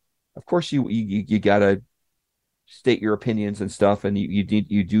 Of course, you gotta state your opinions and stuff, and you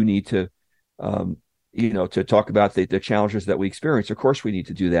do need to to talk about the challenges that we experience. Of course, we need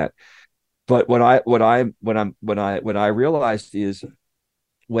to do that. But what I realized is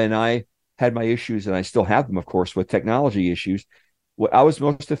when I had my issues, and I still have them, of course, with technology issues, I was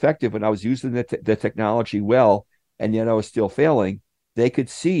most effective when I was using the technology well, and yet I was still failing. They could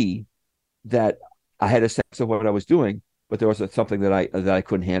see that I had a sense of what I was doing, but there was something that I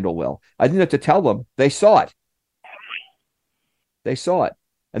couldn't handle well. I didn't have to tell them; they saw it. They saw it,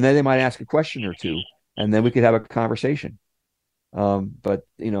 and then they might ask a question or two, and then we could have a conversation. But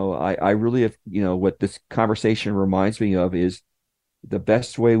I really have, what this conversation reminds me of is the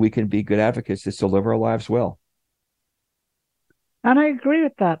best way we can be good advocates is to live our lives well. And I agree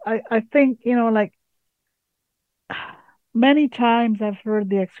with that. I think, like many times I've heard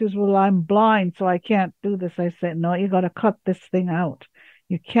the excuse, well, I'm blind, so I can't do this. I said, no, you got to cut this thing out.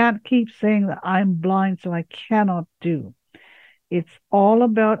 You can't keep saying that I'm blind, so I cannot do. It's all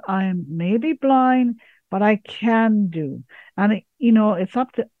about I'm maybe blind, but I can do. And, it's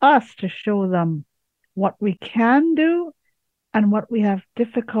up to us to show them what we can do and what we have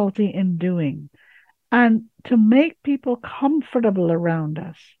difficulty in doing, and to make people comfortable around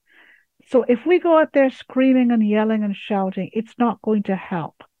us. So if we go out there screaming and yelling and shouting, it's not going to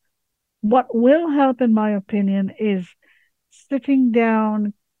help. What will help, in my opinion, is sitting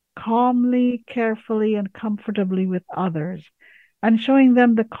down calmly, carefully, and comfortably with others and showing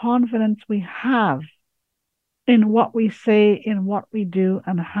them the confidence we have in what we say, in what we do,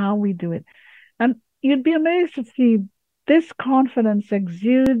 and how we do it. And you'd be amazed to see this confidence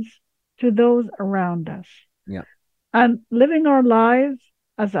exudes to those around us. Yeah. And living our lives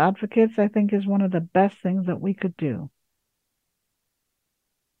as advocates, I think, is one of the best things that we could do.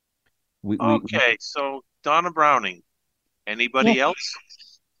 Okay, so Donna Browning, anybody Yeah. else?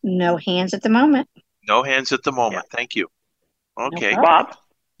 No hands at the moment. No hands at the moment. Thank you. Okay. problem. Bob,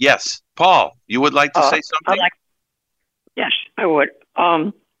 Yes, Paul, you would like to say something? yes, I would.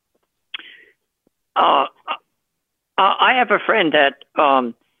 I have a friend that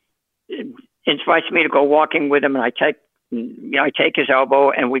invites me to go walking with him, and I take his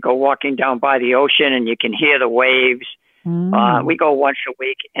elbow, and we go walking down by the ocean, and you can hear the waves. We go once a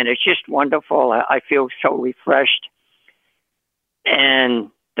week, and it's just wonderful. I feel so refreshed,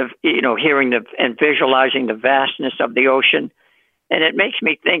 and hearing and visualizing the vastness of the ocean, and it makes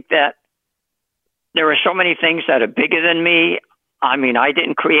me think that there are so many things that are bigger than me. I mean, I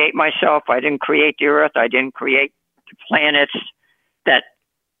didn't create myself. I didn't create the earth. I didn't create the planets. That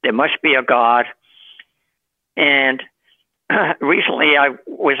there must be a God. And recently I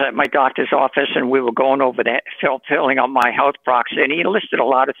was at my doctor's office, and we were going over that, filling out my health proxy, and he listed a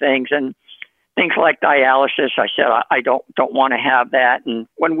lot of things, and things like dialysis. I said, I don't want to have that. And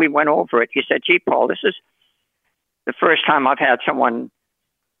when we went over it, he said, gee, Paul, this is the first time I've had someone,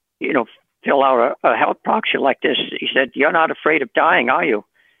 fill out a health proxy like this. He said, you're not afraid of dying, are you?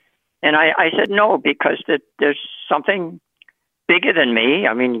 And I said, no, because there's something bigger than me.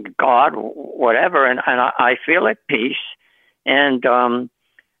 I mean, God, whatever. And I feel at peace. And, I'm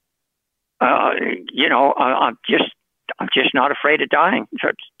just not afraid of dying.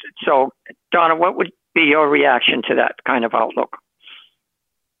 So, Donna, what would be your reaction to that kind of outlook?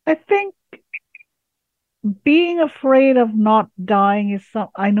 I think being afraid of not dying is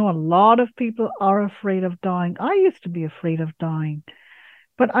I know a lot of people are afraid of dying. I used to be afraid of dying.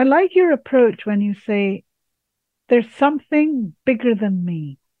 But I like your approach when you say there's something bigger than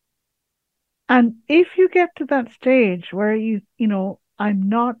me. And if you get to that stage where I'm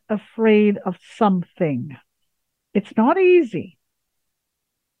not afraid of something, it's not easy.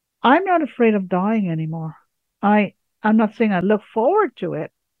 I'm not afraid of dying anymore. I'm not saying I look forward to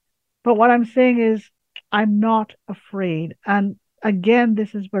it, but what I'm saying is I'm not afraid. And again,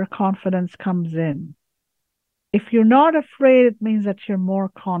 this is where confidence comes in. If you're not afraid, it means that you're more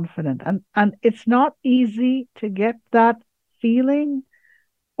confident. And it's not easy to get that feeling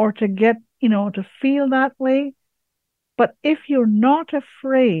or to get, to feel that way. But if you're not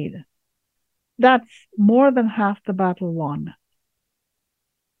afraid, that's more than half the battle won.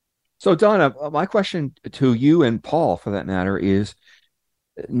 So, Donna, my question to you and Paul, for that matter, is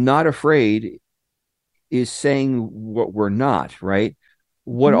not afraid is saying what we're not, right?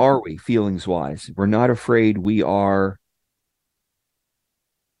 What are we feelings wise? We're not afraid. We are.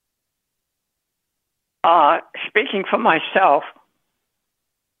 Speaking for myself,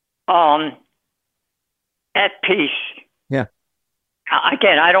 at peace. Yeah.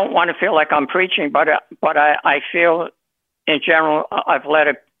 Again, I don't want to feel like I'm preaching, but I feel in general I've led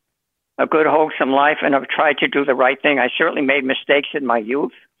a good, wholesome life, and I've tried to do the right thing. I certainly made mistakes in my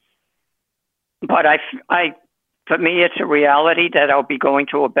youth, but for me, it's a reality that I'll be going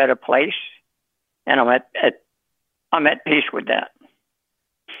to a better place. and I'm at peace with that.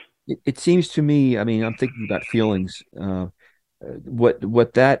 It seems to me, I mean, I'm thinking about feelings.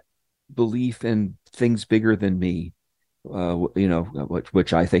 What that belief in things bigger than me,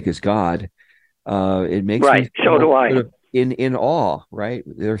 which I think is God, it makes me Right. So do I. sort of in awe. Right?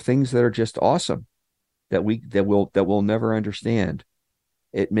 There are things that are just awesome that we'll never understand.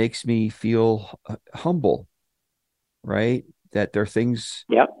 It makes me feel humble. Right? That there are things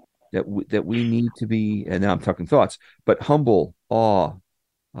Yep. that we need to be, and now I'm talking thoughts, but humble, awe,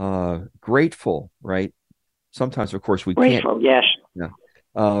 grateful, right? Sometimes, of course, we Grateful, can't. yes. Yeah.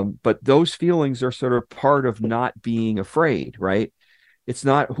 But those feelings are sort of part of not being afraid, right? It's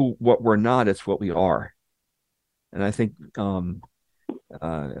not what we're not, it's what we are. And I think,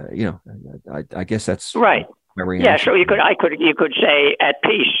 I guess that's right. my reaction. Yeah. So you could say at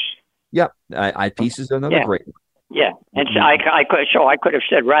peace. Yep. At peace is another great one. Yeah. And so I could have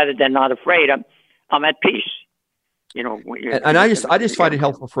said, rather than not afraid, I'm at peace. And I just find it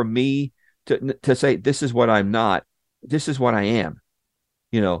helpful for me to say, this is what I'm not, this is what I am.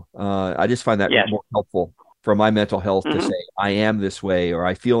 I just find that more helpful for my mental health to say, I am this way, or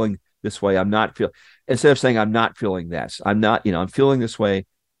I feeling this way. I'm not instead of saying I'm not feeling this, I'm not, I'm feeling this way.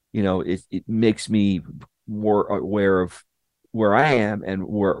 It makes me more aware of where I am and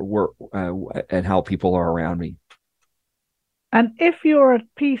where and how people are around me. And if you're at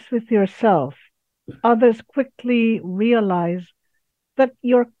peace with yourself, others quickly realize that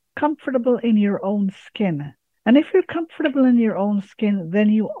you're comfortable in your own skin. And if you're comfortable in your own skin, then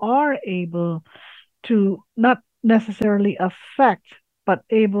you are able to not necessarily affect, but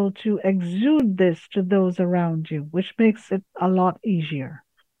able to exude this to those around you, which makes it a lot easier.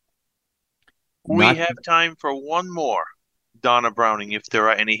 We have time for one more. Donna Browning, if there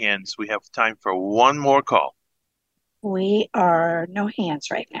are any hands, we have time for one more call. We are no hands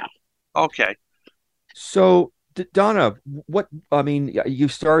right now. Okay. So, Donna,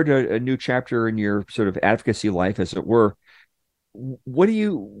 you've started a new chapter in your sort of advocacy life, as it were. What are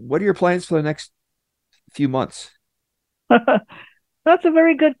your plans for the next few months? That's a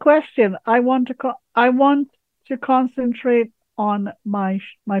very good question. I want to concentrate on my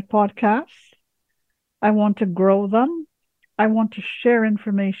podcasts. I want to grow them. I want to share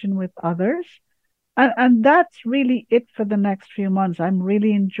information with others. And that's really it for the next few months. I'm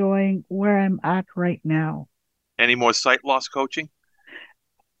really enjoying where I'm at right now. Any more sight loss coaching?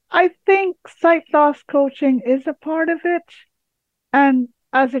 I think sight loss coaching is a part of it. And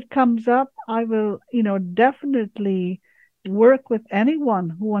as it comes up, I will, definitely work with anyone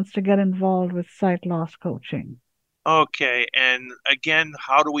who wants to get involved with sight loss coaching. Okay. And again,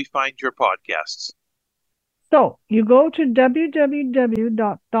 how do we find your podcasts? So you go to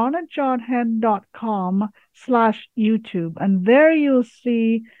www.donnajodhan.com/YouTube, and there you'll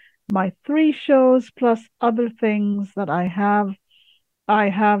see my 3 shows plus other things that I have. I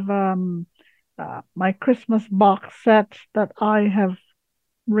have my Christmas box set that I have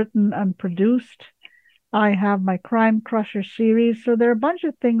written and produced. I have my Crime Crusher series. So there are a bunch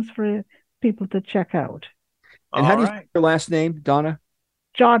of things for people to check out. And how do you spell your last name, Donna?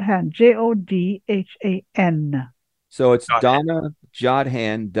 Jodhan, Jodhan. So it's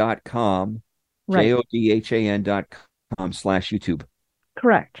DonnaJodhan.com, right. JODHAN.com/YouTube.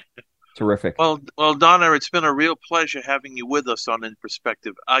 Correct. Terrific. Well, Donna, it's been a real pleasure having you with us on In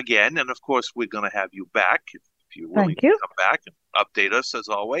Perspective again. And of course, we're going to have you back if you're willing to come back and update us as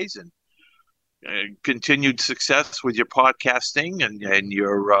always. And continued success with your podcasting and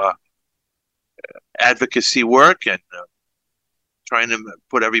your advocacy work and trying to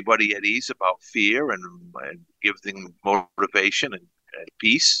put everybody at ease about fear and give them motivation and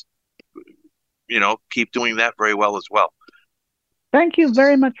peace. Keep doing that very well as well. Thank you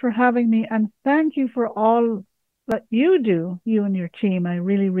very much for having me, and thank you for all that you do, you and your team. I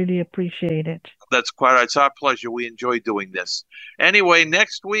really, really appreciate it. It's our pleasure. We enjoy doing this. Anyway,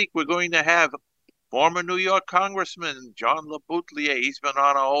 next week we're going to have former New York Congressman John LeBoutelier. He's been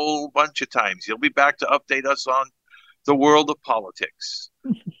on a whole bunch of times. He'll be back to update us on the world of politics.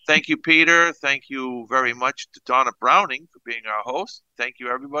 Thank you, Peter. Thank you very much to Donna Browning for being our host. Thank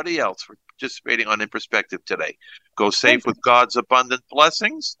you, everybody else, for participating on In Perspective today. Go safe with God's abundant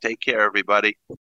blessings. Take care, everybody.